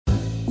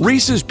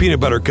Reese's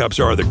Peanut Butter Cups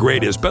are the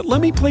greatest, but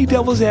let me play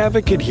devil's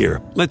advocate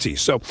here. Let's see.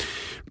 So,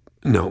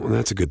 no,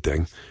 that's a good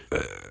thing.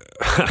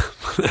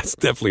 That's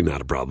definitely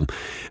not a problem.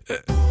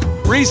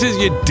 Reese's,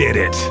 you did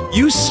it.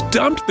 You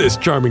stumped this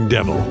charming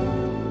devil.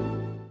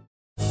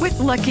 With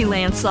Lucky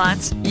Land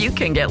Slots, you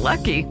can get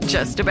lucky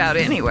just about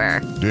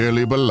anywhere.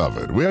 Dearly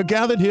beloved, we are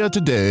gathered here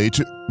today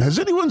to... Has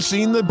anyone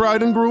seen the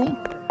bride and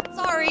groom?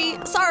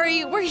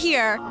 Sorry, we're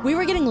here. We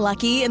were getting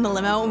lucky in the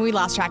limo and we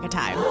lost track of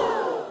time.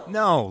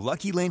 No,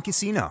 Lucky Land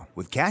Casino,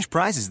 with cash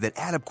prizes that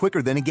add up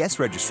quicker than a guest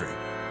registry.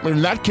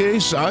 In that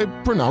case, I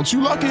pronounce you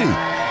lucky.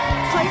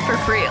 Play for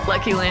free at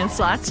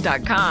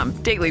LuckyLandSlots.com.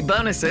 Daily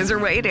bonuses are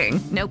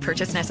waiting. No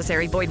purchase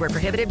necessary. Void where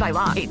prohibited by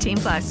law.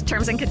 18+.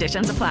 Terms and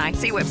conditions apply.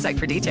 See website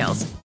for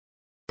details.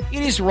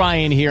 It is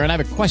Ryan here, and I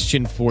have a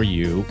question for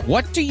you.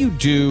 What do you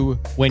do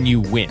when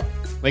you win?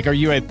 Like, are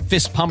you a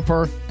fist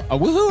pumper? A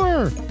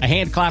woohooer, a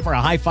hand clapper,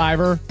 a high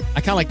fiver. I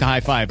kind of like the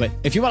high five, but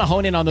if you want to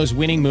hone in on those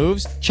winning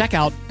moves, check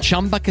out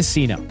Chumba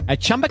Casino.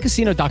 At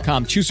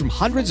ChumbaCasino.com, choose from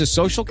hundreds of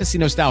social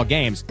casino style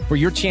games for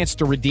your chance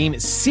to redeem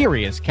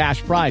serious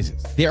cash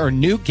prizes. There are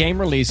new game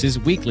releases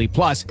weekly,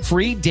 plus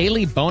free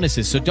daily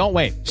bonuses. So don't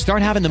wait.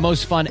 Start having the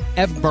most fun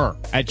ever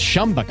at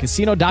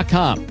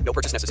ChumbaCasino.com. No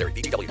purchase necessary.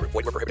 VGW Group.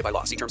 Void where prohibited by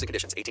law. See terms and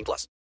conditions.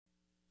 18+.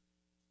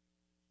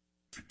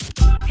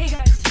 Hey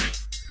guys.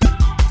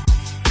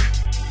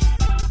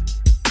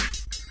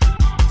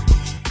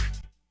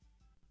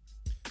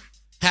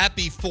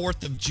 Happy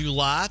 4th of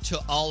July to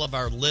all of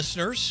our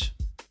listeners.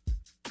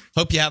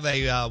 Hope you have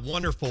a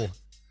wonderful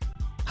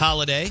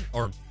holiday,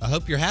 or I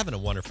hope you're having a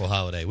wonderful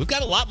holiday. We've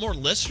got a lot more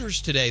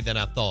listeners today than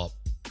I thought.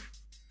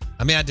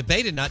 I mean, I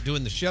debated not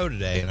doing the show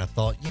today, and I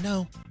thought,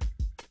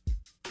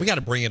 we got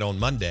to bring it on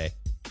Monday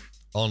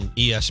on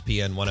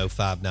ESPN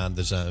 105.9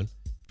 The Zone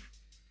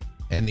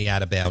and the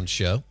Out of Bounds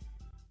show.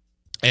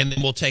 And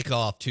then we'll take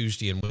off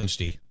Tuesday and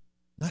Wednesday.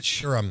 Not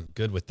sure I'm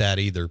good with that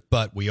either,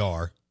 but we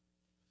are.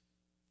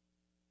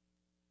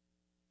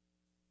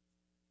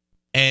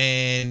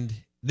 And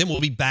then we'll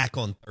be back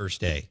on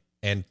Thursday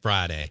and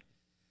Friday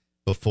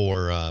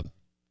before,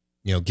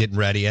 getting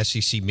ready.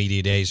 SEC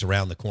Media Days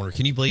around the corner.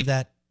 Can you believe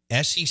that?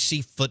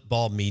 SEC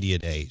Football Media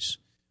Days.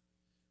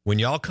 When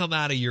y'all come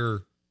out of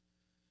your,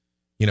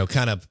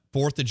 kind of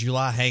 4th of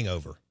July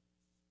hangover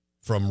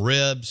from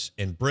ribs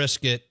and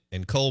brisket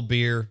and cold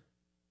beer,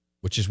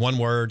 which is one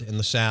word in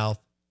the South,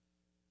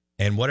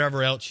 and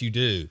whatever else you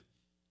do,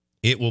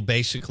 it will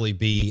basically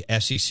be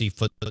SEC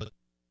football,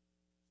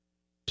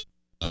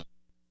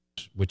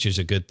 which is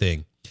a good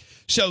thing.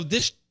 So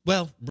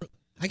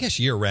I guess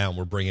year-round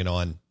we're bringing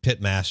on pit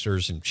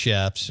masters and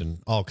chefs and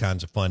all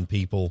kinds of fun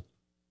people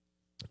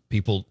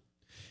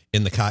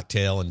in the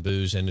cocktail and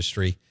booze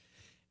industry.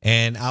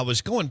 And I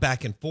was going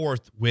back and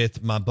forth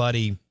with my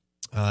buddy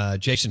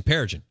Jason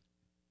Perigin.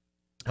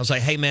 I was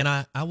like, hey, man,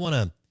 I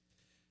want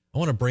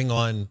to bring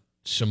on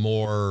some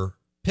more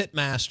pit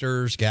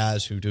masters,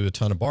 guys who do a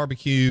ton of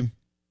barbecue,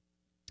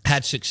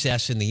 had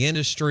success in the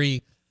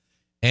industry,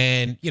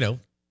 and,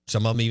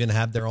 some of them even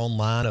have their own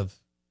line of,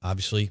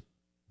 obviously,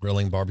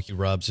 grilling, barbecue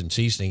rubs, and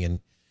seasoning. And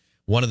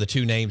one of the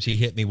two names he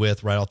hit me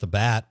with right off the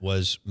bat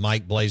was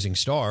Mike Blazing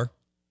Starr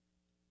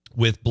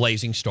with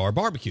Blazing Starr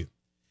Barbecue.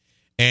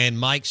 And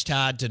Mike's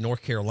tied to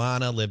North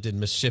Carolina, lived in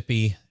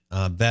Mississippi,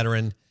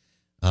 veteran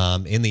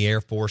in the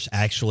Air Force,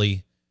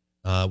 actually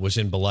was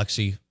in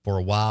Biloxi for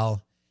a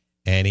while.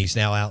 And he's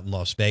now out in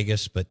Las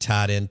Vegas, but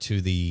tied into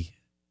the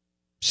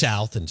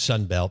South and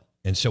Sun Belt.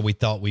 And so we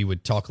thought we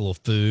would talk a little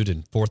food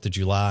and 4th of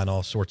July and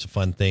all sorts of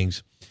fun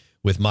things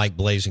with Mike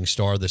Blazing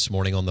Starr this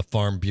morning on the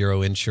Farm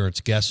Bureau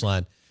Insurance guest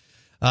line.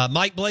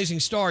 Mike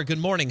Blazing Starr, good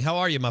morning. How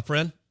are you, my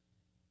friend?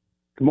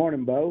 Good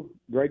morning, Bo.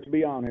 Great to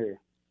be on here.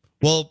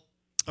 Well,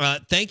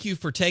 thank you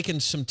for taking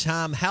some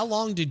time. How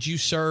long did you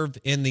serve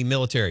in the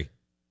military?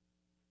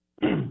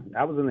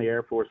 I was in the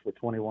Air Force for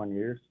 21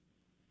 years.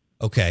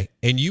 Okay.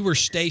 And you were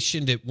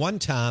stationed at one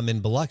time in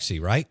Biloxi,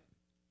 right?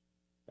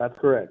 That's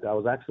correct. I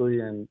was actually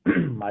in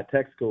my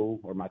tech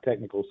school, or my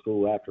technical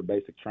school after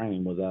basic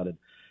training, was out at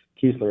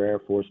Keesler Air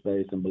Force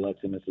Base in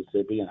Biloxi,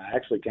 Mississippi. And I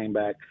actually came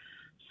back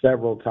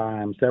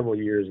several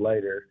years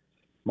later,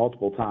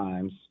 multiple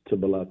times to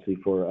Biloxi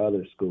for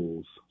other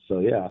schools. So,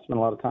 yeah, I spent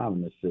a lot of time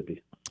in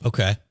Mississippi.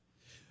 Okay.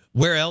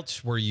 Where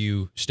else were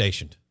you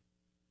stationed?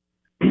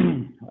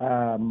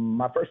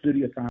 My first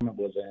duty assignment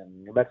was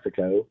in New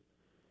Mexico,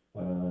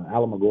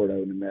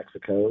 Alamogordo, New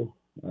Mexico.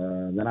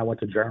 Then I went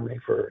to Germany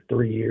for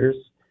 3 years,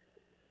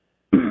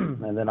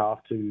 and then off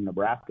to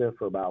Nebraska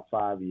for about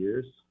 5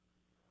 years,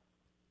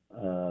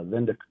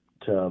 then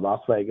to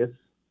Las Vegas,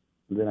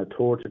 then a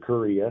tour to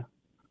Korea,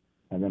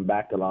 and then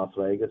back to Las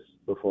Vegas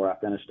before I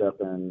finished up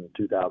in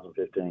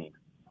 2015.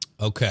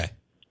 Okay.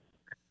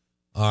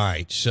 All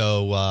right.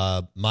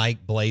 So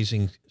Mike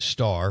Blazing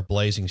Starr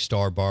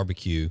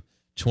Barbecue,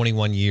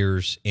 21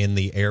 years in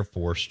the Air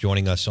Force,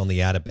 joining us on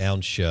the Out of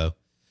Bounds show.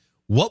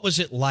 What was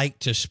it like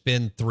to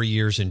spend 3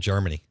 years in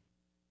Germany?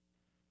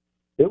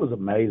 It was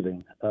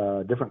amazing.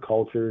 Different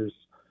cultures.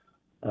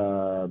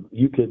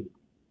 You could,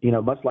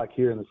 much like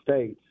here in the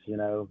States,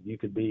 you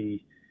could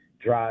be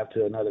drive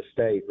to another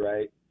state,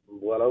 right?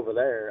 Well, over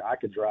there, I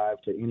could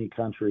drive to any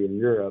country in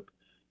Europe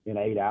in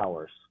 8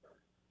 hours.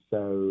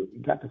 So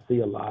you got to see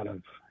a lot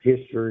of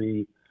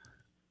history,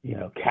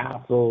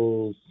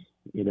 castles,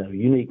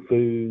 unique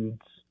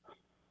foods,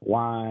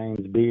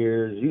 wines,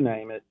 beers, you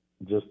name it,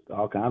 just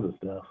all kinds of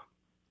stuff.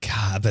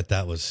 God, I bet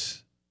that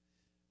was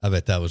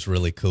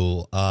really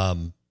cool.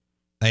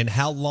 And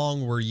how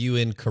long were you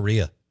in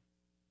Korea?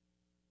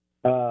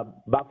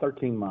 About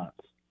 13 months.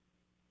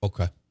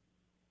 Okay.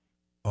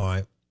 All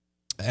right.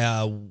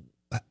 How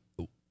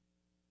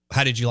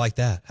did you like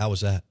that? How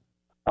was that?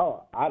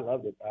 Oh, I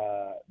loved it.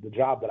 The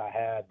job that I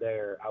had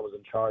there, I was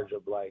in charge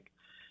of like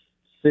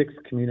 6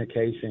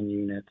 communication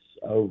units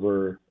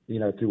over,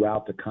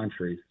 throughout the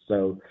country.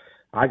 So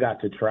I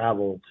got to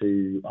travel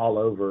to all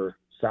over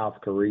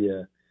South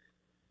Korea,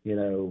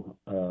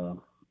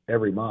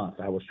 every month.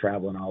 I was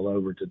traveling all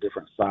over to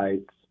different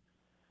sites,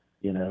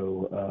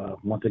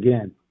 once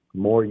again,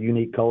 more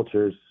unique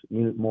cultures,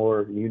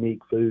 more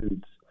unique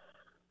foods.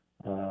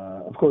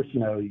 Of course,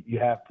 you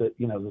have to,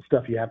 the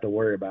stuff you have to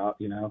worry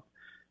about,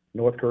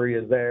 North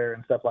Korea is there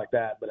and stuff like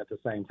that. But at the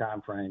same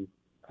time frame,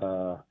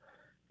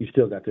 you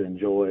still got to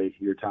enjoy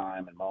your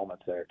time and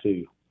moments there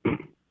too.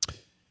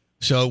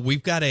 So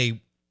we've got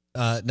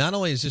not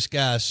only is this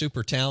guy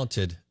super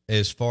talented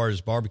as far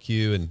as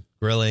barbecue and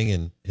grilling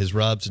and his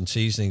rubs and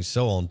seasonings,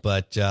 so on,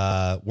 but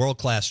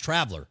world-class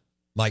traveler,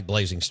 Mike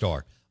Blazing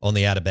Starr, on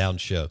the Out of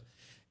Bounds show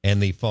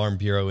and the Farm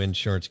Bureau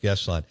Insurance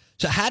guest line.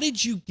 So how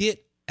did you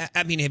get,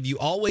 have you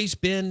always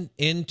been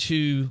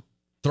into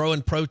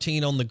throwing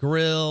protein on the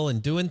grill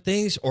and doing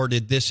things, or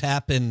did this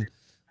happen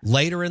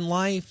later in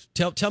life?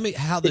 Tell me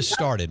how this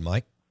started,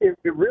 Mike. It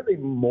really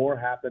more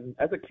happened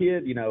as a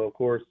kid. Of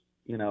course,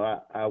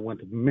 I went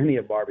to many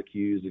of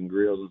barbecues and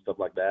grills and stuff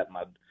like that.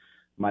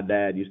 My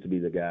dad used to be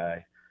the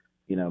guy,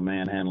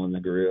 manhandling the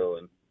grill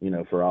and,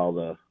 for all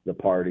the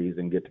parties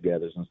and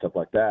get-togethers and stuff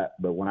like that.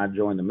 But when I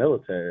joined the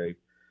military,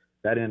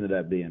 that ended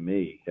up being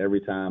me.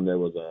 Every time there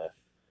was a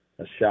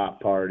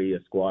shop party, a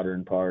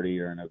squadron party,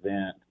 or an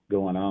event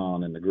going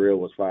on and the grill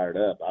was fired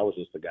up, I was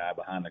just the guy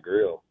behind the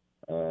grill,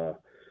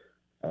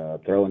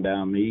 throwing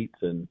down meats.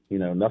 And,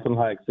 nothing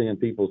like seeing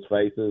people's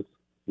faces,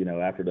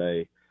 after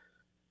they,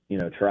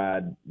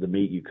 tried the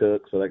meat you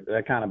cook. So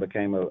that kind of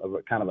became a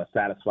kind of a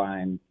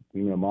satisfying,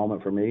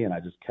 moment for me. And I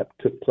just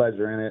took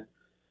pleasure in it,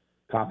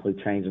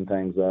 constantly changing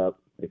things up,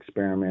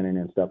 experimenting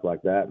and stuff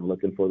like that, and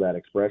looking for that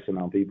expression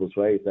on people's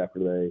face after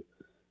they've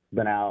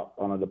been out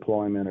on a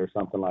deployment or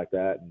something like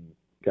that, and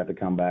got to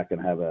come back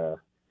and have a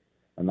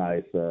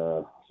nice,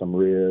 some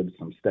ribs,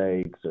 some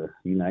steaks, or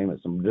you name it,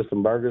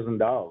 some burgers and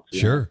dogs.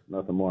 Sure.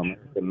 Nothing more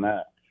American than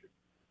that.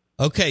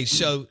 Okay.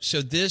 So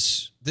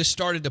this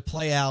started to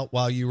play out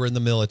while you were in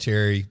the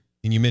military,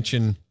 and you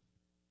mentioned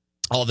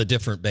all the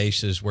different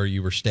bases where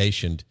you were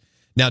stationed.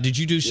 Now, did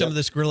you do some of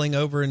this grilling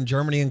over in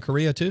Germany and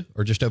Korea too,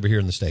 or just over here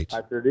in the States?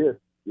 I sure did.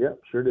 Yep,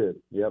 sure did.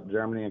 Yep,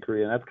 Germany and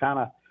Korea. And that's kind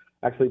of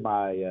actually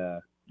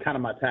my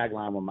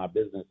tagline with my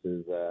business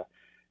is,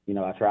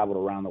 I traveled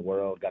around the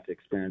world, got to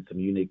experience some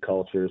unique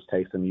cultures,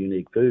 taste some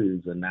unique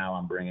foods, and now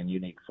I'm bringing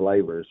unique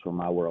flavors from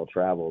my world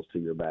travels to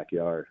your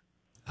backyard.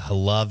 I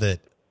love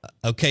it.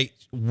 Okay,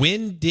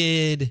 when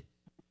did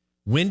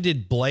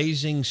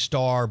Blazing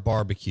Starr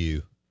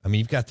Barbecue?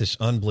 You've got this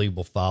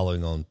unbelievable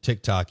following on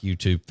TikTok,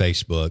 YouTube,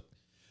 Facebook,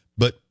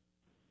 but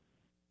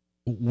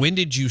when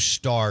did you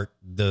start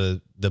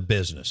the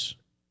business,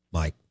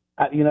 Mike?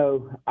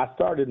 I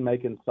started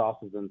making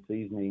sauces and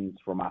seasonings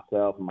for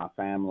myself and my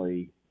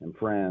family and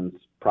friends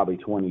probably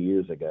 20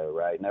 years ago,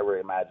 right? Never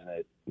imagined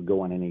it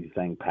going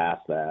anything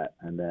past that.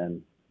 And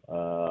then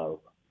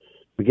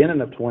beginning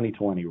of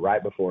 2020,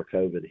 right before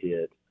COVID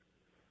hit,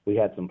 we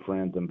had some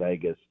friends in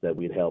Vegas that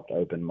we'd helped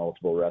open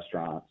multiple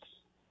restaurants.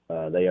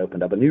 They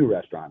opened up a new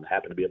restaurant. It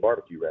happened to be a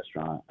barbecue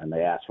restaurant, and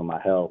they asked for my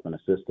help and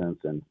assistance.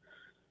 And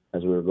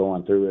as we were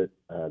going through it,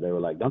 they were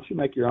like, "Don't you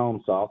make your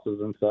own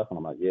sauces and stuff?" And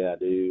I'm like, "Yeah, I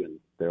do." And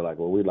they were like,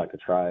 "Well, we'd like to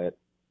try it."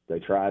 They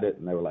tried it,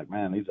 and they were like,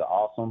 "Man, these are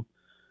awesome.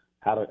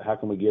 How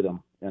can we get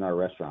them in our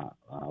restaurant?"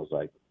 And I was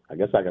like, "I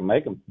guess I can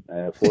make them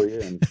for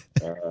you, and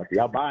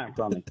y'all buy them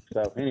from me."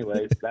 So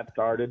anyway, that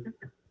started.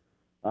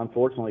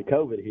 Unfortunately,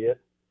 COVID hit,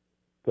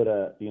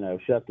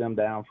 shut them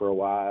down for a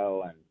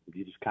while, and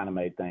you just kind of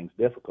made things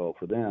difficult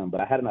for them.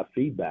 But I had enough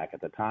feedback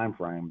at the time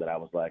frame that I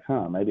was like,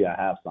 maybe I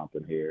have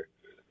something here.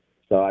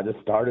 So I just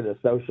started a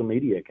social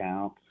media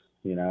account,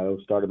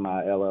 started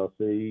my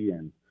LLC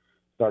and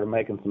started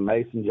making some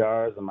mason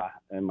jars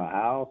in my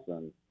house,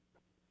 and,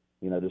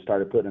 just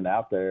started putting it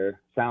out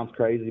there. Sounds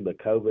crazy, but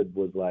COVID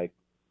was like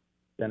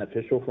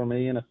beneficial for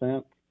me in a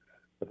sense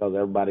because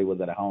everybody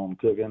was at home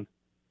cooking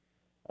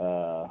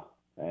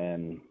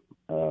and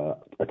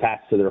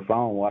attached to their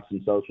phone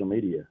watching social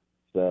media.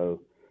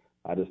 So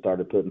I just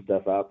started putting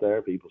stuff out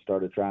there. People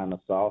started trying the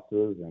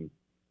sauces, and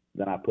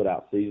then I put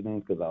out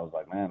seasonings because I was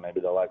like, man, maybe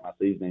they'll like my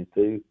seasonings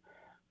too.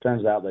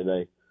 Turns out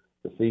the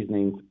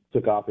seasonings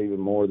took off even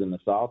more than the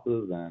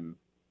sauces, and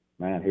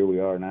man, here we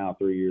are now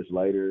 3 years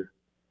later,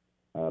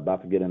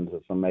 about to get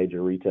into some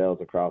major retails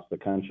across the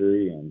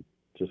country, and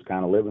just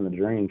kind of living the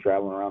dream,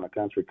 traveling around the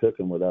country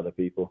cooking with other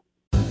people.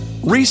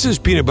 Reese's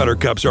peanut butter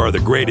cups are the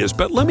greatest,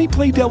 but let me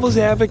play devil's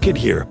advocate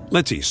here.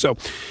 Let's see. So,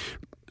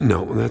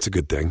 no, that's a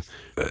good thing.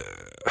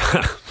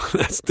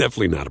 That's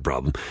definitely not a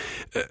problem.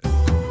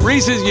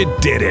 Reese's, you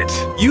did it.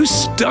 You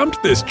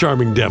stumped this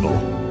charming devil.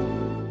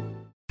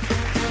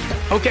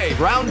 Okay,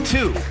 round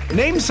two.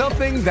 Name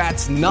something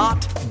that's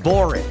not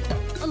boring.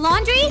 A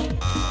laundry?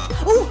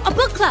 Ooh, a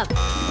book club.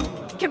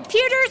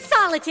 Computer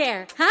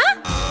solitaire,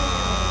 huh?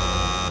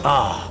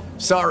 Ah,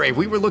 sorry,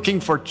 we were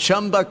looking for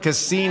Chumba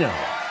Casino.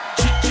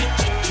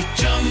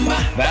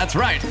 That's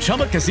right,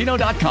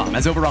 ChumbaCasino.com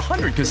has over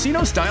 100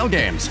 casino-style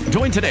games.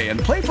 Join today and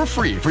play for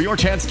free for your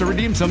chance to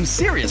redeem some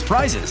serious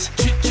prizes.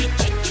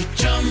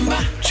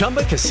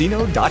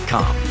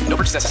 ChumbaCasino.com. No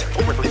purchase necessary.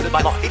 Void where prohibited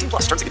by law. 18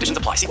 plus. Terms and conditions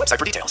apply. See website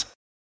for details.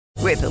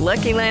 With the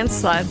Lucky Land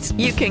Slots,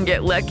 you can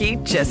get lucky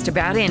just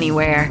about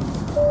anywhere.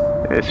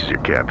 This is your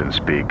captain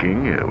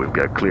speaking. We've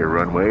got clear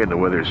runway and the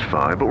weather's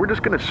fine, but we're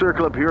just going to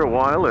circle up here a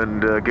while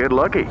and get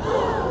lucky.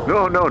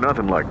 No,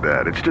 nothing like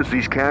that. It's just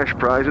these cash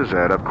prizes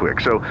add up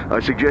quick. So I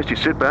suggest you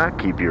sit back,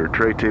 keep your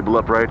tray table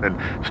upright, and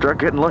start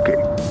getting lucky.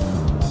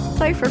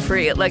 Play for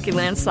free at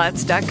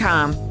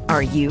LuckyLandSlots.com.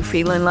 Are you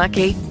feeling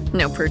lucky?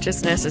 No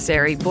purchase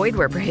necessary. Void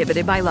where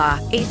prohibited by law.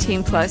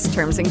 18 plus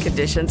terms and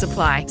conditions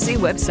apply. See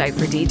website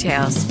for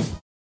details.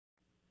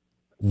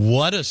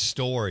 What a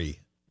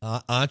story.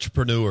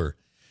 Entrepreneur.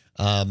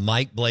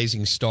 Mike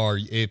Blazing Starr.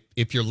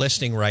 If you're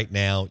listening right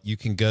now, you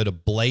can go to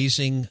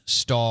Blazing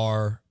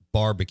Starr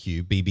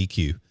Barbecue,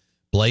 BBQ,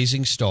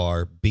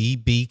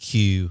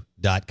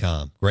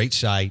 BlazingStarBBQ.com. Great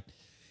site.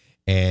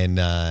 And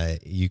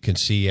you can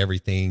see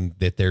everything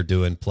that they're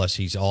doing. Plus,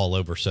 he's all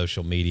over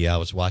social media. I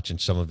was watching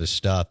some of his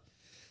stuff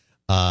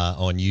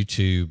on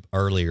YouTube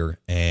earlier,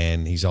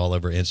 and he's all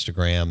over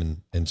Instagram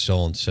and so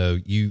on. So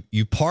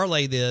you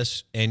parlay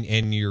this,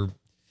 and you're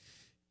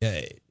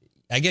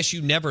I guess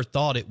you never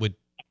thought it would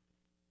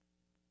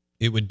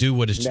do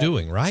what it's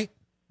doing, right?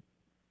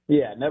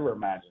 Yeah, never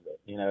imagined it.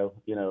 You know,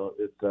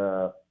 it's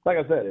like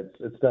I said,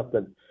 it's stuff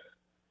that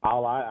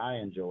I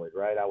enjoyed,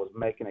 right? I was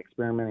making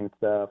experimenting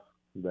stuff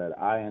that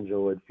I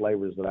enjoyed,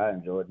 flavors that I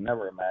enjoyed.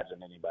 Never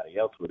imagined anybody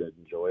else would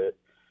enjoy it.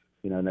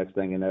 Next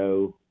thing you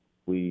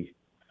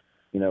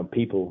know,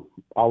 people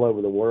all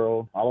over the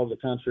world, all over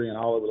the country and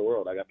all over the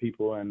world. I got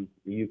people in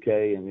the UK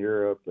and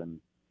Europe and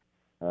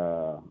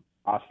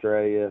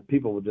Australia.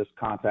 People were just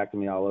contacting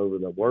me all over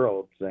the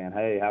world saying,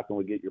 hey, how can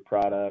we get your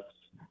products?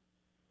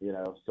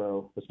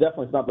 So it's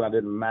definitely something I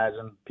didn't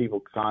imagine.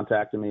 People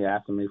contacting me,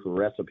 asking me for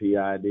recipe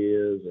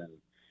ideas and,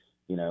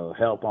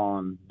 help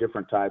on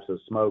different types of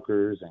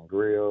smokers and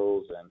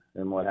grills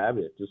and what have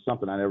you. It's just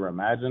something I never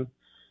imagined.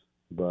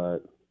 But,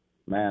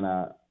 man,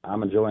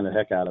 I'm enjoying the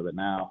heck out of it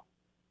now.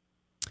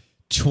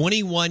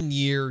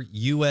 21-year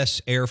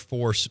U.S. Air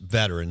Force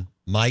veteran,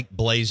 Mike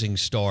Blazing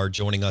Starr,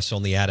 joining us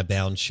on the Out of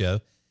Bounds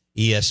Show,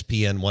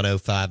 ESPN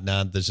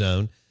 105.9 The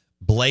Zone,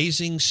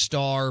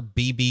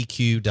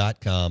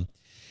 BlazingStarBBQ.com,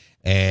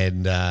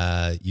 and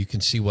you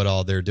can see what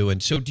all they're doing.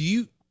 So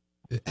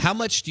how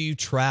much do you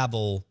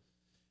travel,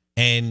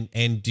 and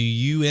do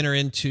you enter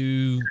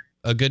into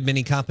a good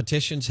many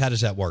competitions? How does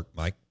that work,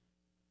 Mike?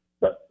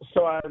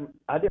 So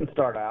I didn't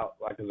start out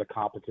as a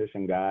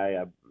competition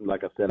guy.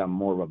 Like I said, I'm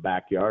more of a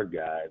backyard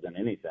guy than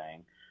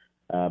anything.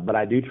 But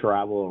I do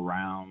travel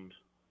around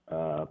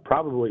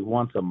probably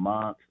once a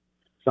month,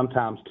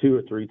 sometimes 2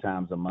 or 3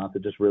 times a month.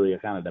 It just really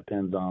kind of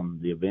depends on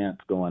the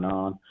events going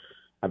on.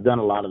 I've done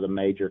a lot of the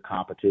major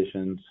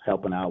competitions,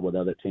 helping out with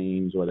other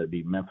teams, whether it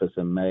be Memphis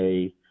in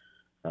May,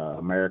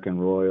 American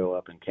Royal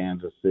up in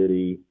Kansas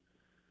City,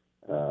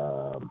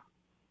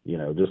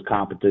 just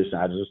competition.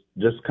 I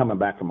just coming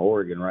back from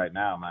Oregon right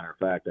now. Matter of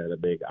fact, I had a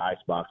big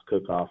icebox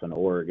cook-off in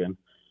Oregon.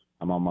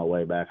 I'm on my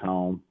way back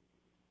home.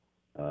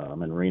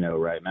 I'm in Reno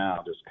right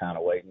now, just kind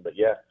of waiting. But,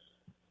 yeah,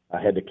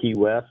 I head to Key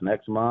West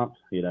next month.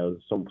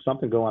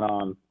 Something going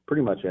on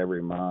pretty much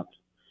every month.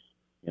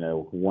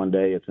 One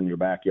day it's in your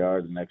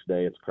backyard, the next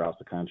day it's across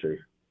the country.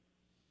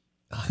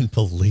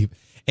 Unbelievable.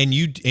 And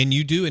you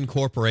do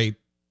incorporate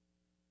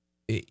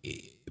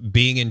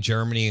being in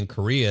Germany and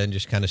Korea and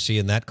just kind of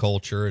seeing that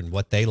culture and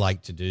what they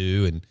like to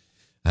do and,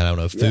 I don't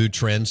know, food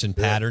trends and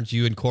patterns.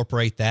 You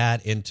incorporate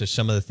that into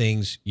some of the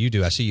things you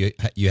do. I see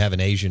you have an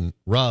Asian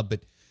rub,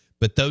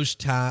 but those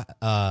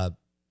ties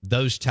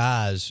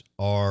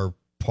are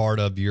part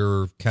of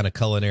your kind of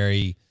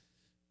culinary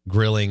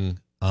grilling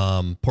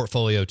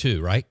portfolio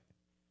too, right?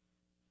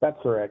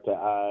 That's correct.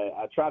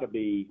 I try to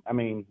be,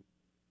 in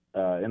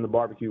the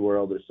barbecue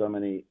world, there's so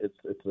many,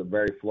 it's a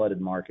very flooded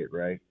market,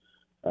 right?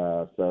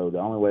 So the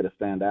only way to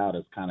stand out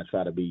is kind of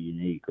try to be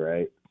unique,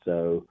 right?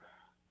 So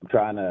I'm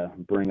trying to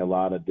bring a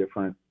lot of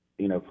different,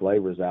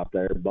 flavors out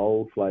there,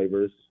 bold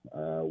flavors.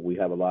 We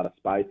have a lot of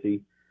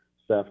spicy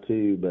stuff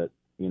too, but,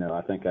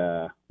 I think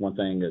one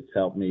thing that's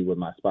helped me with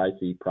my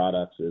spicy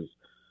products is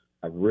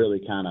I've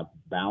really kind of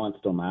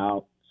balanced them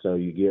out so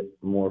you get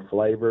more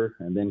flavor,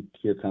 and then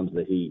here comes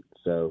the heat.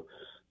 So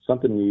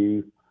something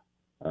new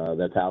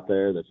that's out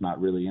there that's not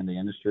really in the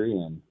industry,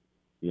 and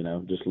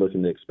just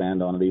looking to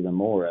expand on it even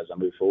more as I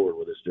move forward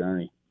with this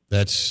journey.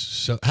 That's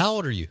so. How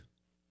old are you?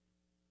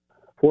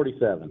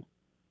 47.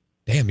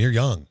 Damn, you're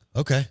young.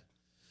 Okay.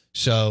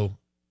 So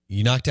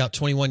you knocked out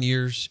 21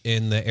 years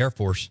in the Air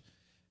Force.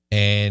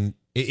 And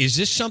is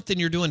this something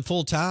you're doing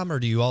full time, or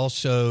do you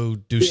also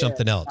do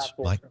something else,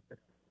 Mike?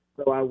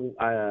 So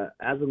I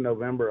as of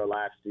November of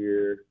last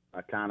year,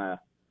 I kind of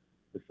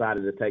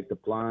decided to take the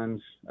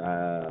plunge.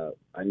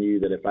 I knew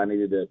that if I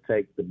needed to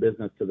take the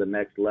business to the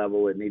next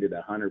level, it needed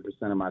 100%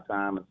 of my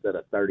time instead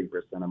of 30%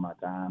 of my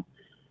time.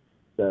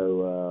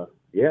 So,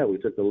 we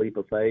took the leap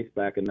of faith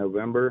back in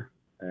November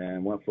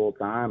and went full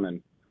time.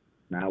 And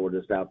now we're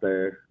just out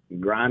there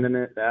grinding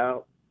it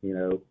out,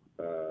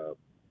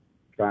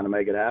 trying to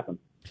make it happen.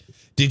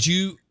 Did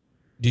you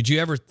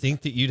ever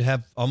think that you'd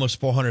have almost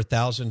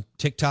 400,000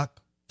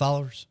 TikTok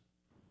followers?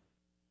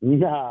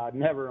 No, I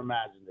never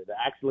imagined it.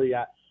 Actually,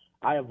 I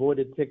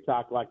avoided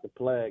TikTok like the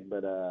plague,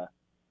 but I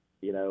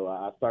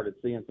started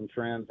seeing some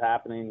trends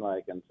happening,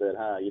 and said,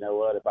 you know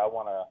what? If I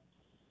want to,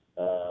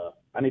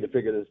 I need to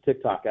figure this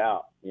TikTok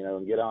out,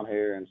 and get on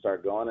here and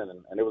start going.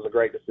 And it was a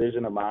great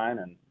decision of mine.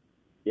 And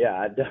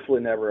I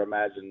definitely never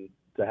imagined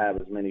to have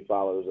as many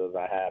followers as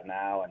I have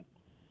now. And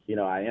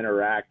I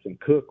interact and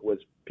cook with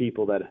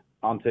people that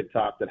on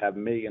TikTok that have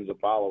millions of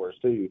followers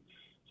too,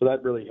 so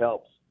that really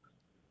helps,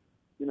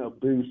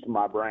 boost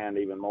my brand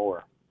even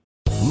more.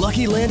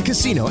 Lucky Land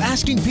Casino,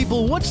 asking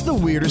people, what's the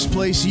weirdest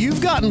place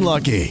you've gotten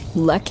lucky?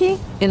 Lucky?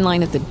 In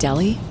line at the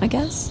deli, I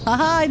guess?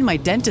 Aha, in my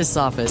dentist's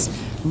office.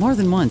 More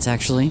than once,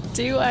 actually.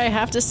 Do I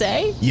have to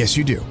say? Yes,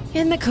 you do.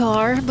 In the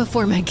car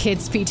before my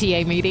kids'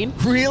 PTA meeting.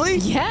 Really?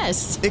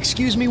 Yes.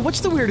 Excuse me,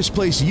 what's the weirdest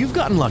place you've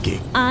gotten lucky?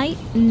 I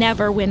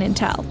never win and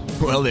tell.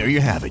 Well, there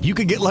you have it. You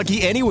can get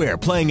lucky anywhere,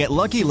 playing at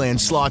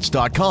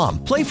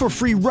LuckyLandSlots.com. Play for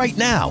free right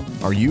now.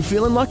 Are you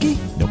feeling lucky?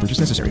 No purchase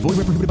necessary. Void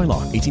where prohibited by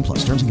law.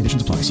 18+. Terms and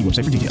conditions apply. See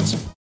website for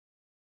details.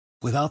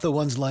 Without the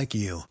ones like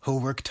you, who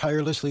work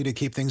tirelessly to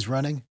keep things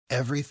running,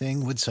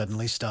 everything would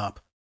suddenly stop.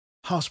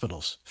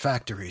 Hospitals,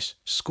 factories,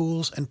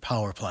 schools, and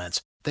power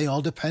plants, they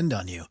all depend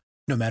on you.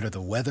 No matter the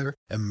weather,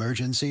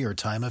 emergency, or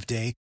time of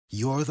day,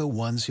 you're the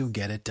ones who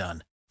get it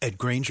done. At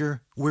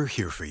Grainger, we're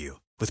here for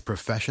you with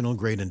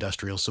professional-grade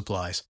industrial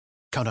supplies.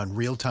 Count on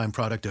real-time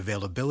product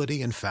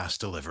availability and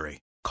fast delivery.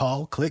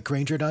 Call,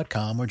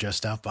 clickgrainger.com, or just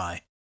stop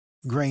by.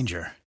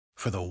 Grainger,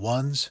 for the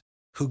ones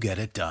who get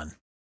it done.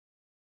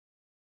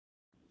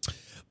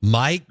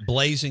 Mike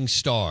Blazing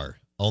Starr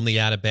on the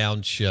Out of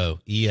Bounds show,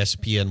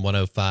 ESPN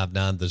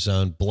 105.9 The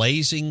Zone,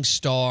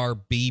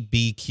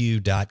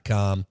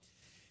 BlazingStarBBQ.com.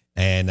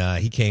 And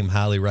he came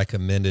highly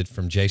recommended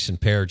from Jason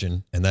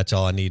Perigin, and that's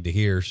all I need to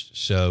hear.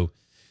 So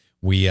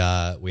we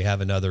have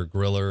another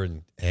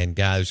griller and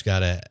guy who's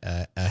got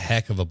a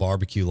heck of a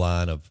barbecue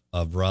line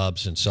of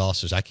rubs and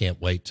sauces. I can't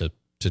wait to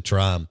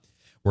try them.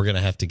 We're going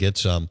to have to get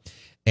some.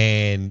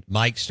 And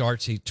Mike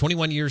starts,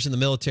 21 years in the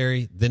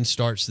military, then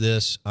starts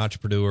this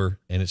entrepreneur,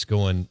 and it's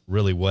going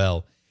really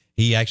well.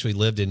 He actually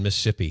lived in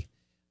Mississippi,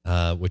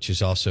 which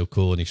is also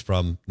cool, and he's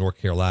from North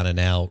Carolina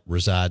now,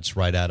 resides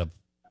right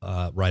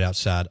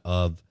outside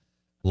of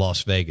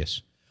Las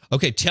Vegas.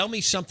 Okay, tell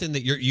me something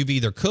that you've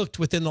either cooked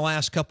within the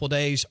last couple of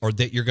days or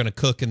that you're going to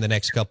cook in the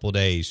next couple of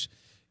days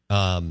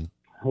on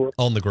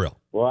the grill.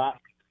 Well,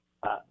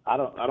 I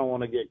don't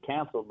want to get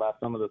canceled by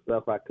some of the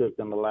stuff I cooked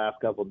in the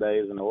last couple of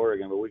days in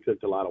Oregon, but we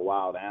cooked a lot of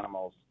wild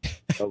animals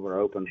over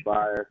open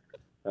fire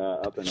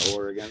up in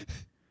Oregon.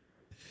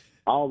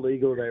 All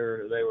legal. They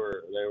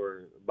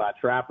were by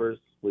trappers.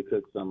 We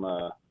cooked some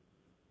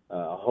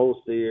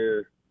whole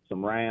steer,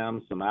 some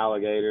rams, some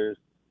alligators,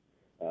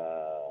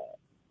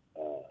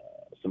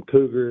 some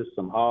cougars,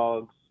 some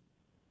hogs.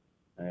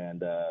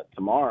 And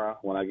tomorrow,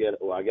 when I get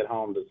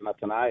home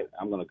tonight,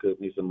 I'm going to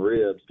cook me some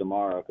ribs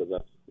tomorrow because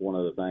that's one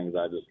of the things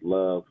I just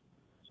love,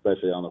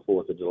 especially on the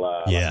 4th of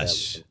July.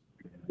 Yes,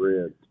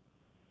 ribs.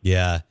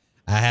 Yeah,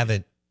 I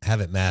haven't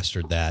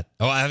mastered that.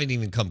 Oh, I haven't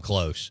even come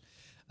close.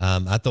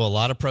 I throw a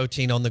lot of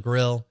protein on the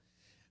grill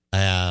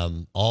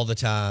all the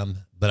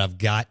time, but I've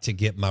got to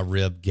get my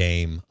rib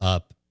game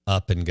up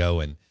and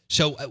going.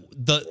 So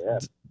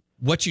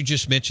what you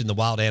just mentioned, the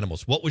wild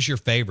animals, what was your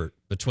favorite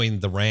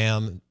between the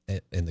ram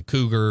and the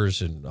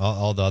cougars and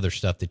all the other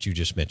stuff that you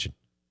just mentioned?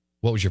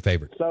 What was your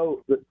favorite?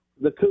 So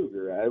the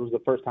cougar, it was the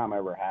first time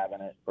ever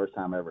having it, first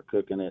time ever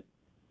cooking it.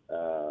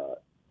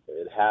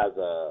 It has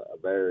a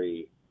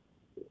very,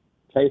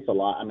 tastes a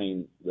lot. I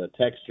mean, the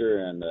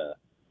texture and the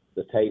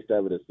taste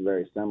of it is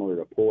very similar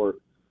to pork.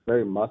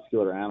 Very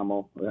muscular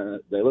animal.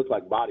 They look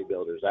like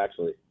bodybuilders,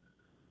 actually.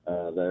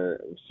 They're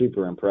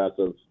super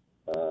impressive,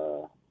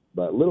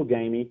 but a little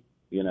gamey,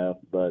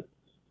 but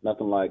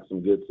nothing like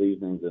some good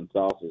seasonings and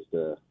sauces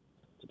to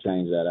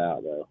change that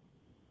out, though.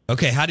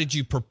 Okay, how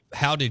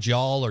did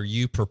y'all or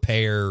you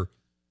prepare?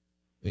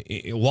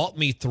 Walk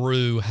me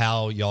through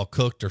how y'all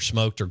cooked or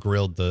smoked or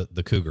grilled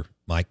the cougar,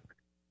 Mike.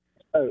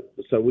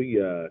 So we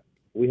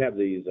have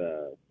these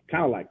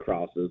kind of like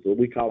crosses. Well,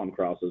 we call them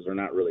crosses. They're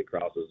not really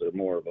crosses. They're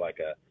more of like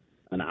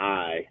an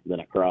eye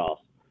than a cross.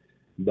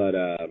 But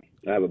I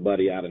have a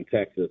buddy out in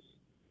Texas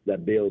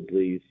that builds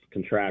these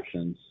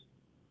contraptions,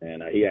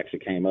 and he actually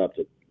came up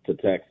to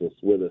Texas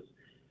with us,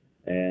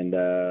 and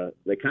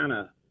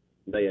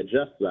they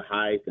adjust the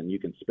height, and you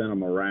can spin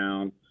them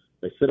around.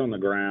 They sit on the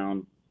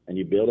ground, and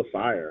you build a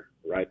fire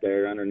right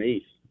there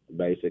underneath,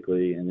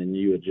 basically, and then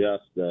you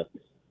adjust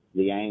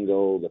the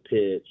angle, the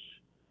pitch,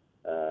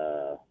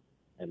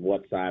 and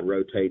what side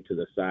rotate to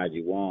the side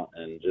you want,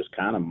 and just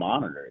kind of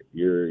monitor it.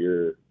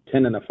 You're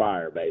tending a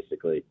fire,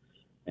 basically,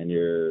 and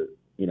you're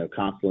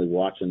constantly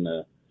watching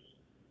the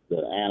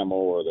animal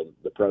or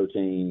the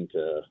protein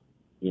to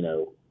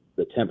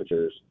the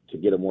temperatures to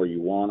get them where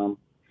you want them.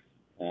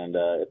 And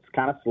it's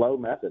kind of slow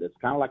method. It's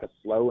kind of like a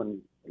slow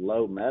and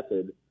low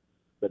method,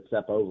 but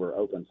step over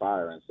open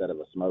fire instead of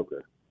a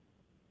smoker.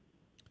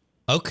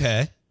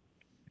 Okay.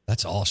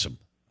 That's awesome.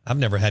 I've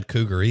never had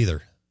cougar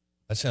either.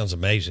 That sounds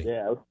amazing.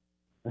 Yeah,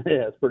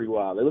 it's pretty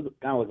wild. They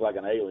kind of look like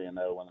an alien,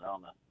 though, when they're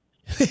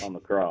on the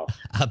cross.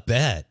 I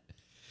bet.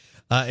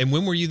 And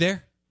when were you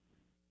there,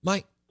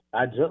 Mike?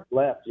 I just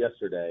left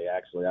yesterday,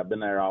 actually. I've been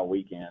there all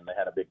weekend. They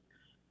had a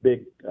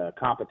big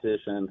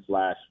competition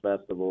 /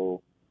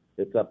 festival.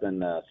 It's up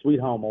in Sweet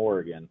Home,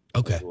 Oregon.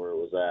 Okay. That's where it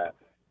was at.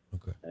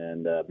 Okay.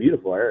 And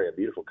beautiful area,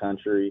 beautiful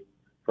country.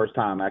 First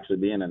time actually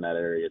being in that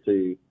area,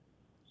 too.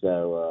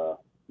 So,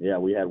 yeah,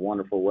 we had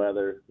wonderful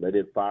weather. They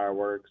did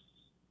fireworks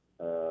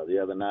the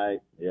other night.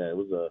 Yeah, it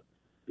was a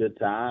good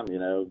time,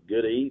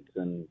 good eats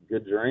and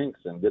good drinks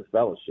and good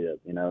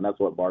fellowship, and that's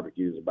what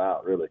barbecue is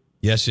about, really.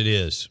 Yes, it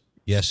is.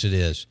 Yes, it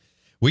is.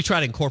 We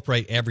try to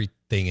incorporate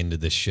everything into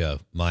this show,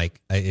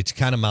 Mike. It's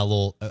kind of my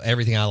little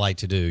everything I like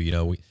to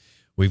do.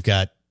 We've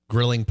got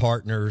grilling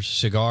partners,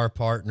 cigar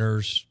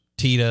partners,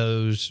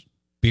 Tito's,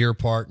 beer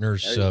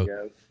partners.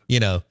 There you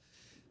go.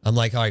 I'm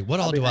like, all right, what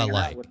all do I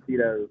like?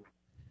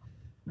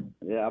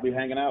 Yeah, I'll be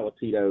hanging out with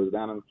Tito's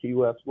down in Key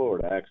West,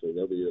 Florida, actually.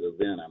 They'll be at an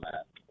event I'm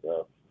at.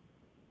 So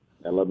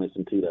I love me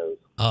some Tito's.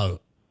 Oh,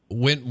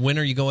 when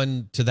are you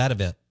going to that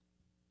event?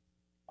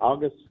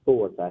 August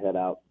 4th, I head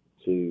out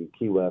to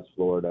Key West,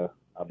 Florida.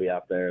 I'll be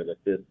out there the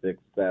 5th, 6th,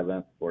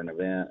 7th for an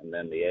event, and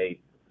then the 8th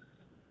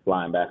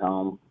flying back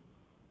home.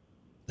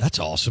 That's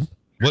awesome.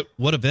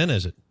 What event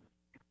is it?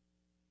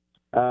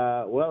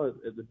 Well,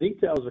 the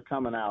details are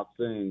coming out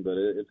soon, but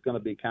it's going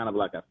to be kind of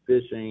like a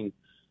fishing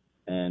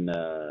and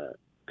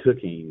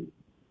cooking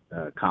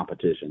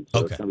competition.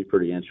 So It's going to be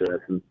pretty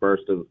interesting.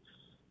 First of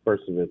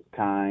its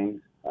kind,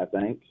 I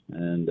think.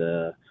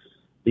 And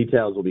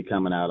details will be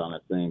coming out on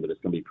it soon, but it's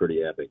going to be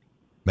pretty epic.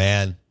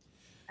 Man,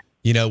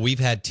 we've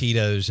had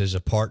Tito's as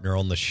a partner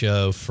on the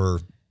show for,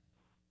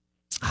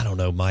 I don't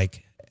know,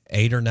 Mike,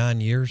 8 or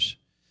 9 years.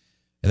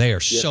 And they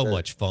are so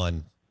much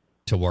fun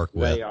to work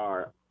with. They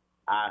are.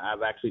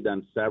 I've actually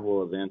done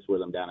several events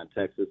with them down in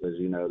Texas. As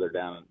you know,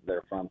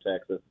 they're from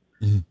Texas.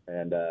 Mm-hmm.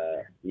 And,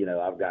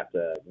 I've got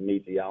to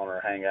meet the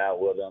owner, hang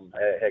out with them.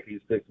 Heck,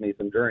 he's fixed me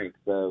some drinks.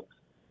 So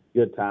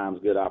good times,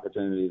 good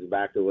opportunities.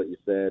 Back to what you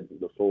said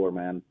before,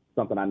 man,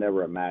 something I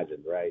never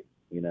imagined, right?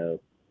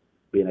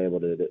 Being able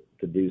to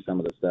do some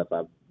of the stuff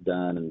I've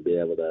done and be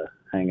able to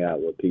hang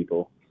out with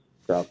people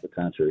across the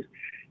country.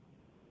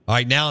 All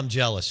right, now I'm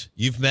jealous.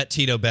 You've met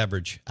Tito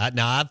Beverage. I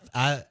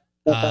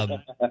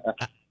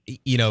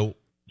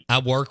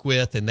work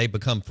with, and they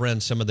become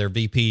friends, some of their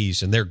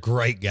VPs, and they're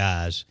great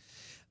guys,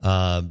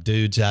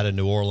 dudes out of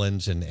New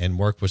Orleans, and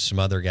work with some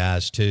other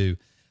guys too.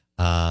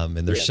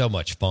 And they're so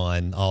much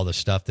fun. All the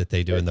stuff that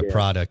they do, and the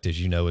product, as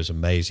you know, is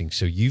amazing.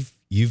 So you've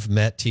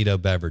met Tito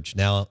Beverage.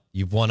 Now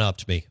you've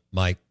one-upped me,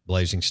 Mike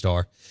Blazing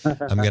Starr.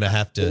 I'm going to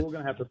have to. We're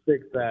going to have to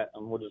fix that,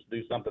 and we'll just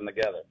do something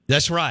together.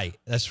 That's right.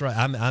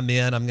 I'm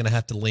in. I'm going to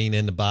have to lean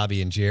into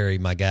Bobby and Jerry,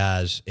 my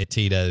guys at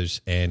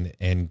Tito's,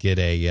 and get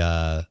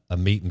a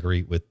meet and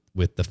greet with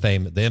the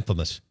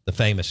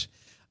famous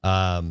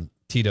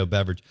Tito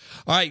Beverage.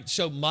 All right,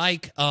 so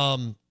Mike,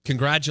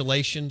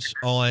 congratulations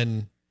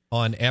on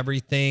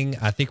everything.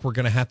 I think we're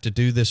going to have to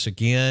do this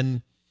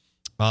again.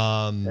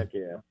 Heck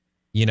yeah.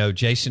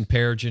 Jason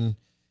Perigin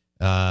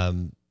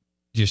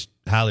just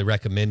highly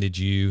recommended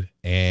you,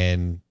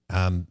 and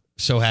I'm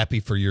so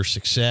happy for your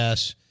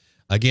success.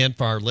 Again,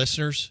 for our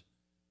listeners,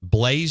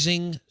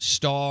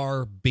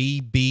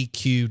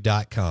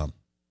 BlazingStarBBQ.com.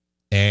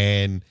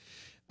 And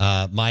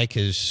Mike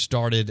has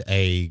started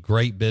a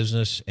great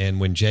business,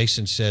 and when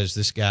Jason says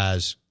this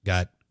guy's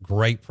got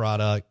great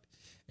product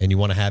and you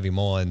want to have him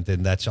on,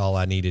 then that's all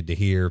I needed to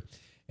hear.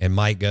 And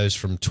Mike goes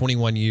from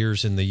 21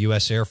 years in the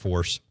U.S. Air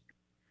Force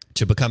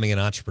to becoming an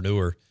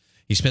entrepreneur.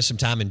 He spent some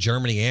time in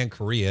Germany and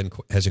Korea and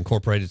has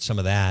incorporated some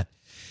of that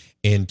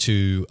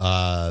into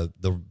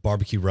the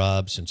barbecue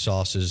rubs and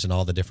sauces and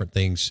all the different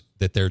things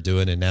that they're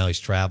doing. And now he's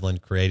traveling,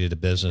 created a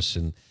business,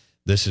 and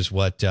this is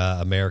what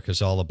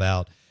America's all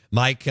about.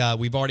 Mike,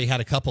 we've already had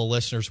a couple of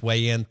listeners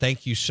weigh in.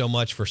 Thank you so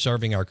much for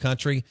serving our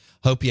country.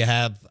 Hope you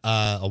have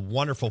a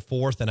wonderful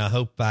 4th, and I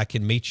hope I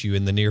can meet you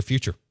in the near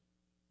future.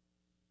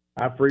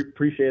 I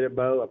appreciate it,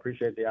 Bo. I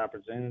appreciate the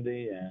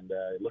opportunity, and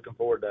looking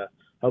forward to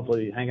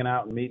hopefully hanging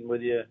out and meeting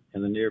with you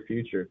in the near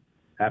future.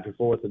 Happy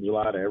 4th of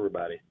July to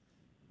everybody.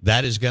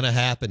 That is going to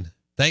happen.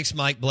 Thanks,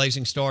 Mike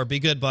Blazing Starr. Be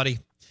good, buddy.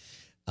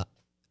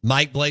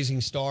 Mike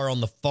Blazing Starr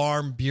on the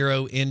Farm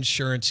Bureau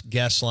Insurance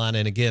guest line.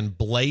 And again,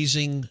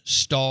 Blazing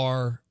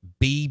Starr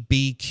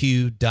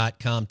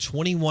BBQ.com.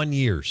 21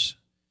 years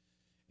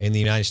in the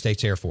United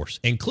States Air Force,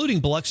 including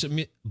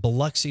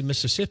Biloxi,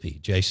 Mississippi,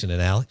 Jason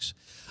and Alex,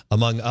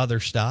 among other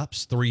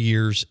stops. 3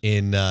 years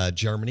in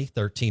Germany,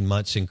 13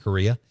 months in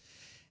Korea.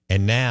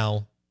 And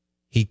now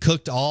he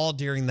cooked all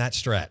during that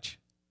stretch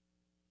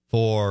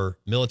for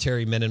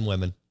military men and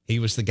women. He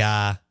was the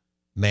guy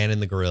manning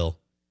the grill.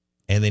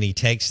 And then he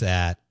takes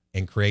that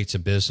and creates a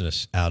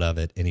business out of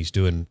it, and he's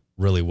doing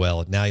really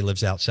well. Now he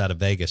lives outside of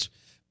Vegas,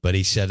 but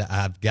he said,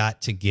 I've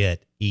got to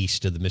get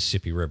east of the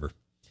Mississippi River.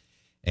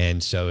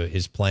 And so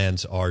his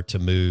plans are to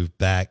move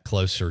back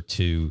closer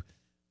to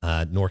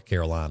North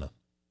Carolina,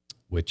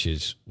 which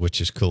is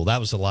cool. That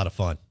was a lot of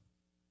fun.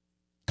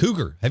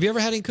 Cougar. Have you ever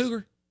had any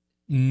cougar?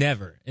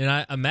 Never. And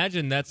I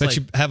imagine that's but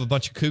you have a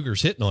bunch of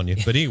cougars hitting on you.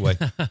 But anyway.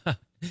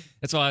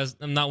 That's why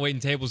I'm not waiting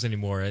tables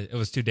anymore. It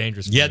was too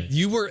dangerous for me.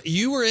 You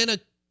were in a...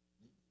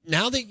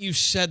 Now that you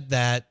said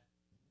that,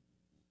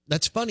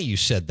 that's funny you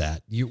said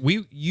that.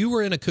 You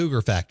were in a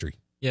cougar factory.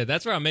 Yeah,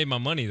 that's where I made my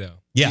money, though.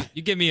 Yeah.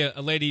 You give me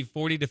a lady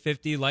 40 to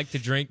 50, like to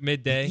drink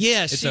midday,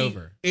 it's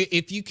over.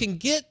 If you can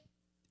get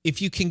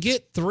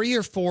 3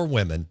 or 4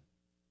 women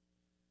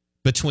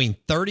between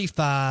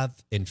 35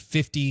 and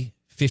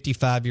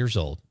 55 years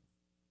old,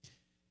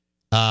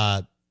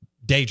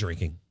 day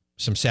drinking,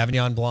 some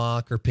Sauvignon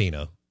Blanc or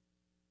Pinot,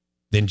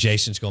 then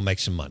Jason's going to make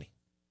some money.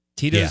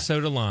 Tito's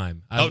Soda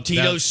Lime.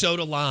 Tito's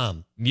Soda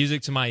Lime.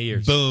 Music to my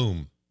ears.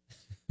 Boom.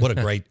 What a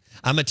great...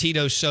 I'm a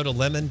Tito's Soda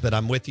Lemon, but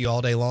I'm with you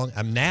all day long.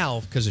 I'm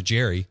now, because of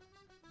Jerry,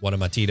 one of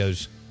my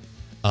Tito's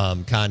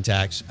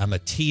contacts, I'm a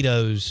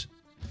Tito's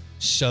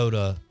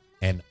Soda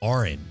and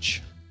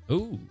Orange.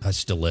 Ooh.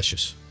 That's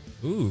delicious.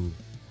 Ooh.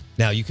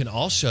 Now, you can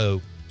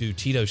also do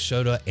Tito's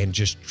Soda and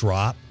just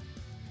drop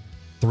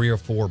 3 or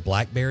 4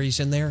 blackberries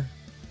in there.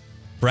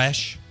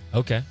 Fresh.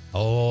 Okay.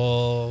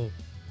 Oh,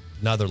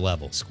 another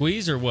level.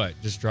 Squeeze or what?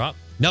 Just drop?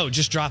 No,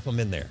 just drop them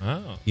in there.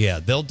 Oh. Yeah,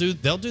 they'll do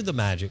the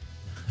magic.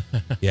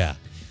 Yeah.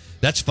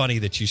 That's funny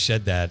that you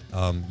said that.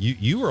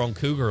 You were on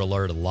Cougar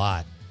Alert a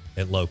lot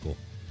at Local.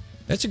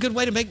 That's a good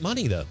way to make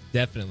money, though.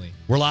 Definitely.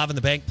 We're live in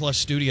the Bank Plus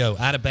studio,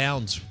 Out of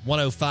Bounds,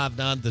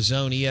 105.9 The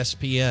Zone,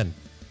 ESPN.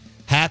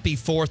 Happy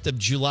 4th of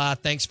July.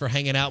 Thanks for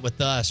hanging out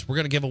with us. We're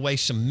going to give away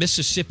some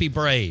Mississippi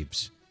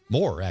Braves.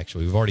 More,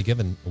 actually. We've already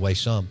given away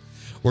some.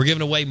 We're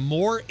giving away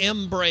more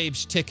M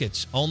Braves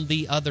tickets on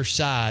the other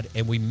side,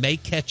 and we may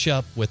catch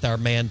up with our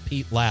man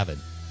Pete Lavin.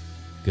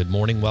 Good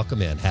morning.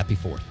 Welcome in. Happy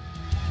 4th.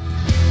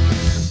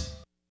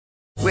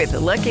 With the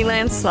Lucky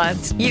Land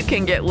Slots, you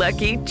can get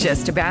lucky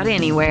just about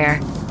anywhere.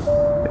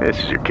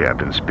 This is your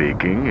captain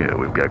speaking.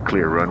 We've got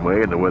clear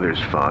runway and the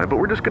weather's fine, but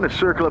we're just going to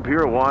circle up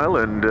here a while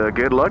and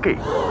get lucky.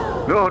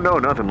 No,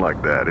 nothing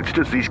like that. It's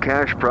just these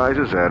cash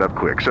prizes add up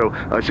quick. So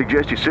I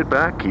suggest you sit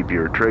back, keep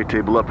your tray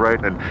table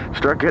upright, and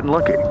start getting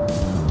lucky.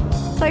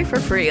 Play for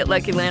free at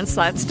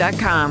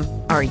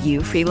LuckyLandSlots.com. Are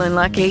you feeling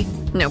lucky?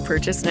 No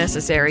purchase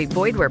necessary.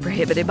 Void where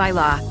prohibited by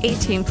law.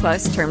 18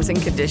 plus terms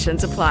and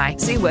conditions apply.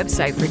 See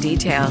website for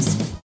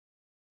details.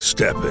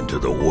 Step into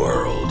the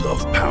world of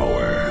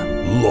power,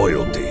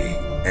 loyalty,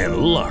 and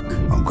luck.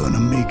 I'm going to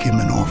make him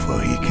an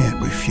offer he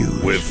can't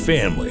refuse. With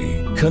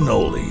family,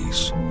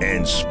 cannolis,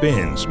 and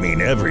spins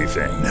mean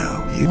everything.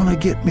 Now, you want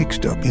to get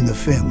mixed up in the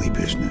family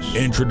business.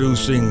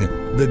 Introducing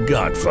The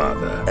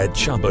Godfather at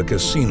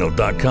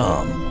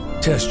ChumbaCasino.com.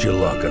 Test your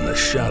luck in the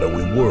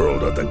shadowy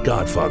world of The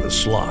Godfather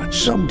slot.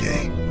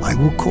 Someday, I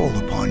will call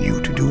upon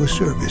you to do a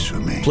service for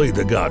me. Play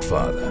The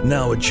Godfather,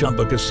 now at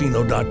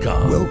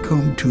ChumbaCasino.com.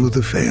 Welcome to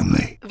the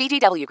family.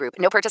 VGW Group.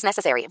 No purchase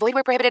necessary. Void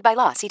where prohibited by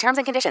law. See terms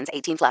and conditions.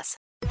 18 plus.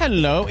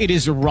 Hello, it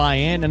is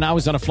Ryan, and I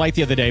was on a flight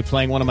the other day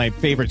playing one of my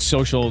favorite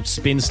social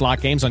spin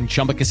slot games on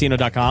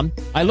ChumbaCasino.com.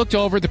 I looked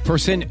over at the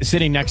person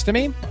sitting next to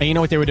me, and you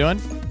know what they were doing?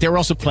 They were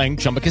also playing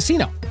Chumba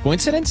Casino.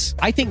 Coincidence?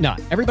 I think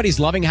not. Everybody's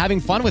loving having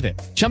fun with it.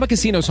 Chumba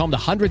Casino is home to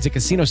hundreds of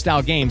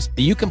casino-style games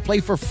that you can play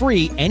for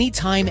free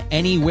anytime,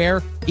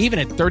 anywhere, even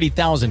at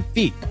 30,000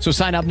 feet. So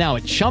sign up now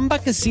at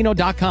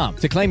ChumbaCasino.com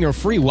to claim your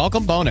free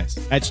welcome bonus.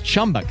 That's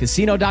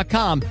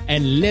ChumbaCasino.com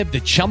and live the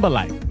Chumba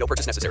life. No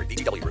purchase necessary.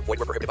 VGW Group. Void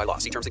where prohibited by law.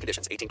 See terms and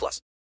conditions. 18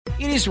 plus.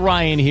 It is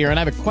Ryan here, and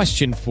I have a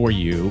question for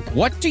you.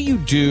 What do you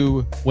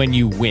do when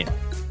you win?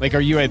 Like, are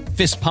you a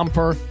fist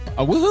pumper,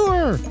 a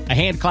woohooer, a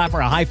hand clapper,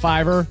 a high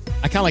fiver?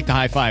 I kind of like the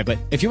high five, but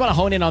if you want to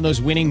hone in on those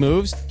winning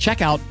moves,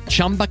 check out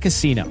Chumba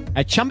Casino.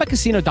 At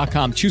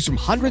ChumbaCasino.com, choose from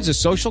hundreds of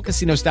social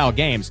casino-style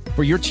games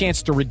for your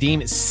chance to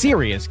redeem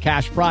serious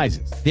cash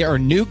prizes. There are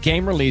new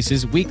game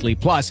releases weekly,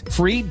 plus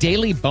free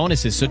daily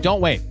bonuses, so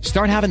don't wait.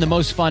 Start having the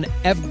most fun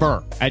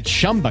ever at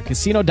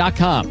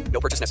ChumbaCasino.com.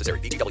 No purchase necessary.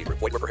 VGW Group.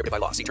 Void where prohibited by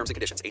law. See terms and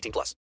conditions. 18 plus.